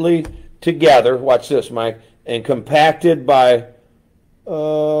fitly together, watch this, Mike, and compacted by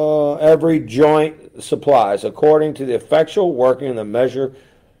every joint supplies, according to the effectual working of the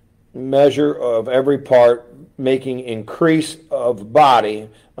measure of every part, making increase of body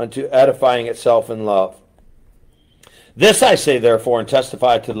unto edifying itself in love. This I say, therefore, and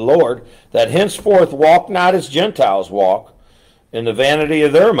testify to the Lord, that henceforth walk not as Gentiles walk, in the vanity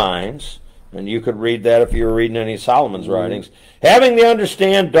of their minds, and you could read that if you were reading any of Solomon's writings, having the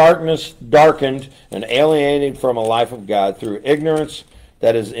understand darkness darkened and alienated from a life of God through ignorance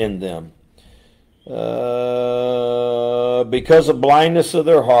that is in them, because of blindness of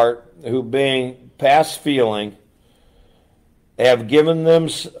their heart, who being past feeling have given them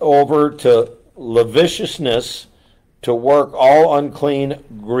over to lasciviousness, to work all unclean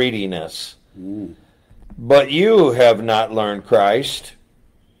greediness. But you have not learned Christ.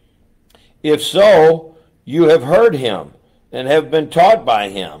 If so, you have heard him and have been taught by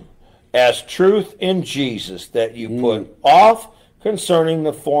him, as truth in Jesus, that you put off concerning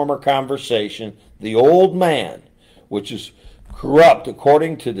the former conversation the old man, which is corrupt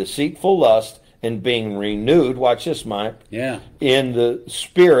according to deceitful lust, and being renewed, watch this, Mike, Yeah. in the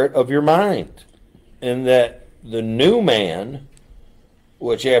spirit of your mind. And that the new man,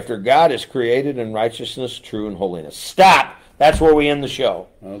 which after God is created in righteousness, true, and holiness. Stop. That's where we end the show.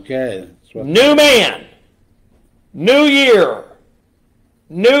 Okay. That's what New man, new year,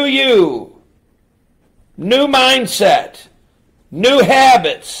 new you, new mindset, new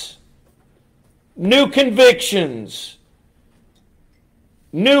habits, new convictions,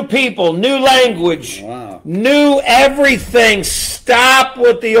 new people, new language, Wow. new everything. Stop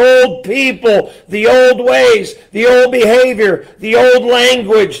with the old people, the old ways, the old behavior, the old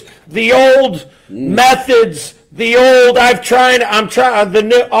language, the old methods, the old I'm trying, the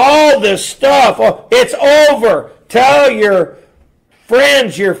new, all this stuff. Oh, it's over. Tell your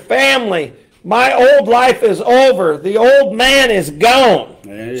friends, your family, my old life is over. The old man is gone.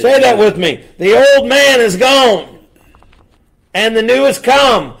 Say that with me. The old man is gone. And the new has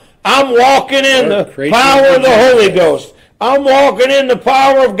come. I'm walking in the power of the Holy Ghost. I'm walking in the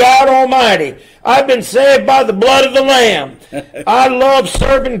power of God Almighty. I've been saved by the blood of the Lamb. I love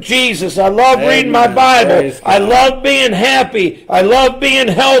serving Jesus. I love reading my Bible. I love being happy. I love being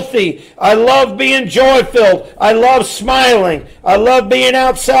healthy. I love being joy-filled. I love smiling. I love being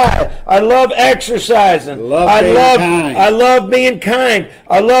outside. I love exercising. I love being kind.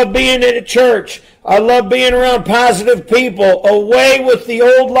 I love being in a church. I love being around positive people. Away with the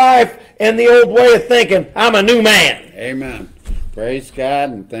old life and the old way of thinking. I'm a new man. Amen. Praise God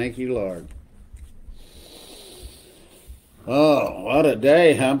and thank you, Lord. Oh, what a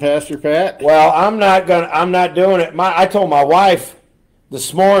day, huh, Pastor Pat? Well, I'm not doing it. I told my wife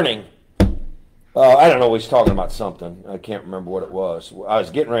this morning, I don't know, we was talking about something. I can't remember what it was. I was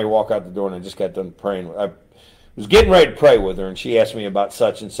getting ready to walk out the door and I just got done praying. I was getting ready to pray with her and she asked me about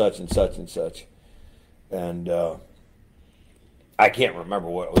such and such and such and such. And I can't remember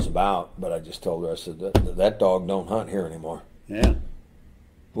what it was about, but I just told her, I said, that dog don't hunt here anymore. Yeah.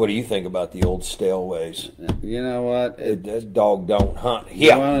 What do you think about the old stale ways? You know what? That dog don't hunt You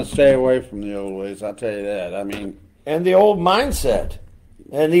here. want to stay away from the old ways, I'll tell you that. I mean, And the old mindset.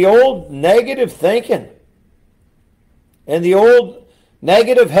 And the old negative thinking. And the old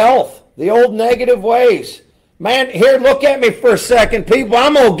negative health. The old negative ways. Man, here, look at me for a second, people.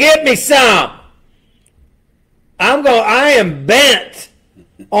 I'm going to get me some. I am bent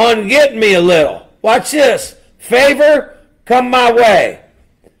on getting me a little. Watch this. Favor, come my way.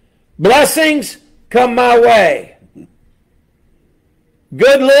 Blessings, come my way.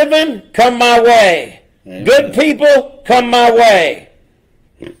 Good living, come my way. Amen. Good people, come my way.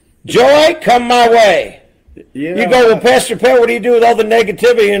 Joy, come my way. You go, well, Pastor Pat, what do you do with all the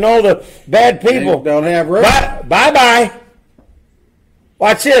negativity and all the bad people? Don't have room. Bye-bye.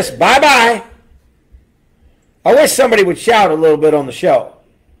 Watch this. Bye-bye. I wish somebody would shout a little bit on the show.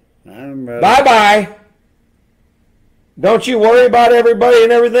 Bye-bye. Don't you worry about everybody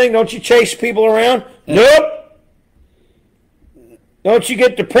and everything? Don't you chase people around? Nope. Don't you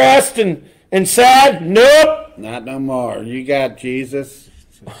get depressed and sad? Nope. Not no more. You got Jesus.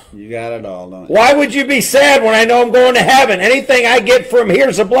 You got it all, don't you? Why would you be sad when I know I'm going to heaven? Anything I get from here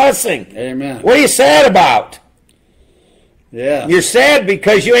is a blessing. Amen. What are you sad about? Yeah. You're sad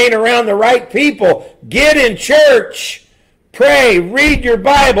because you ain't around the right people. Get in church. Pray. Read your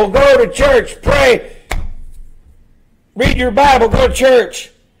Bible. Go to church. Pray. Read your Bible. Go to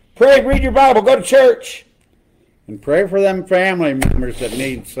church. Pray. Read your Bible. Go to church. And pray for them family members that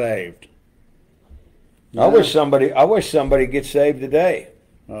need saved. I wish somebody gets saved today.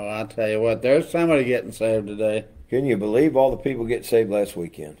 Oh, I'll tell you what. There's somebody getting saved today. Can you believe all the people get saved last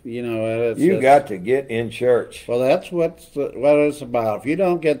weekend? You know what? You got to get in church. Well, that's what it's about. If you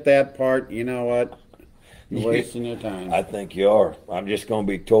don't get that part, you know what? You're wasting your time. I think you are. I'm just going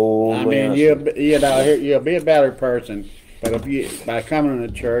to be totally I mean, honest. you'll be a better person, but if you by coming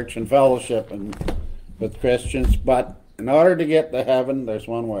to church and fellowship and with Christians. But in order to get to heaven, there's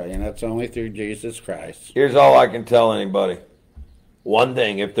one way, and that's only through Jesus Christ. Here's all I can tell anybody. One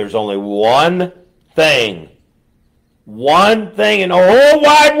thing, if there's only one thing in the whole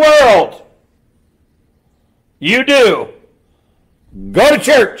wide world you do, go to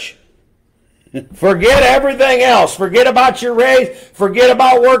church. Forget everything else. Forget about your raise. Forget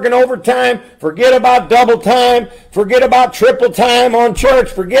about working overtime. Forget about double time. Forget about triple time on church.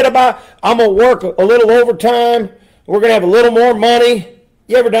 Forget about, I'm going to work a little overtime. We're going to have a little more money.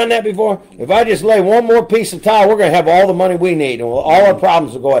 You ever done that before? If I just lay one more piece of tile, we're going to have all the money we need, and all our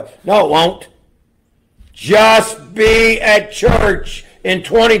problems will go away. No, it won't. Just be at church in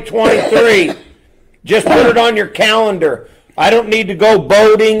 2023. Just put it on your calendar. I don't need to go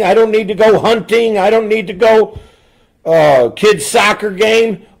boating. I don't need to go hunting. I don't need to go kids' soccer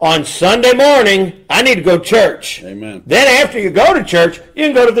game on Sunday morning, I need to go to church. Amen. Then after you go to church, you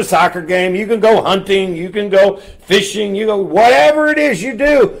can go to the soccer game, you can go hunting, you can go fishing, you go whatever it is you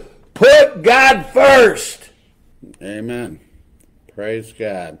do, put God first. Amen. Praise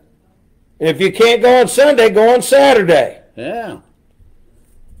God. If you can't go on Sunday, go on Saturday. Yeah.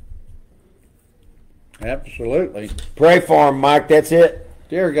 Absolutely. Pray for him, Mike. That's it.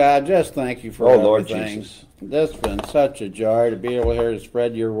 Dear God, just thank you for Oh, Lord everything. Jesus. This has been such a joy to be able here to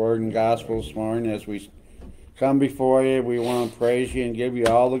spread your word and gospel this morning. As we come before you, we want to praise you and give you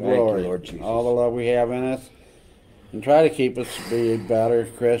all the Thank you, glory, Lord Jesus. all the love we have in us, and try to keep us to be a better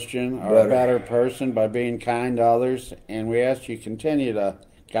Christian or a better person by being kind to others. And we ask you continue to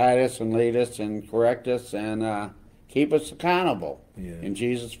guide us and lead us and correct us and keep us accountable. Yeah. In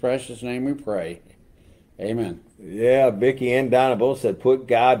Jesus' precious name we pray. Amen. Yeah, Vicky and Donna both said put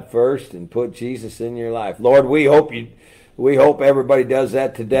God first and put Jesus in your life. Lord, we hope everybody does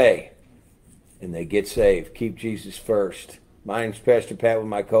that today and they get saved. Keep Jesus first. My name's Pastor Pat with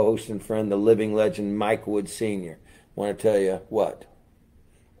my co-host and friend, the living legend, Mike Wood Sr. Want to tell you what?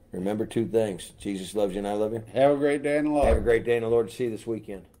 Remember two things. Jesus loves you and I love you. Have a great day in the Lord. Have a great day in the Lord. See you this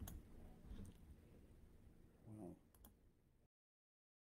weekend.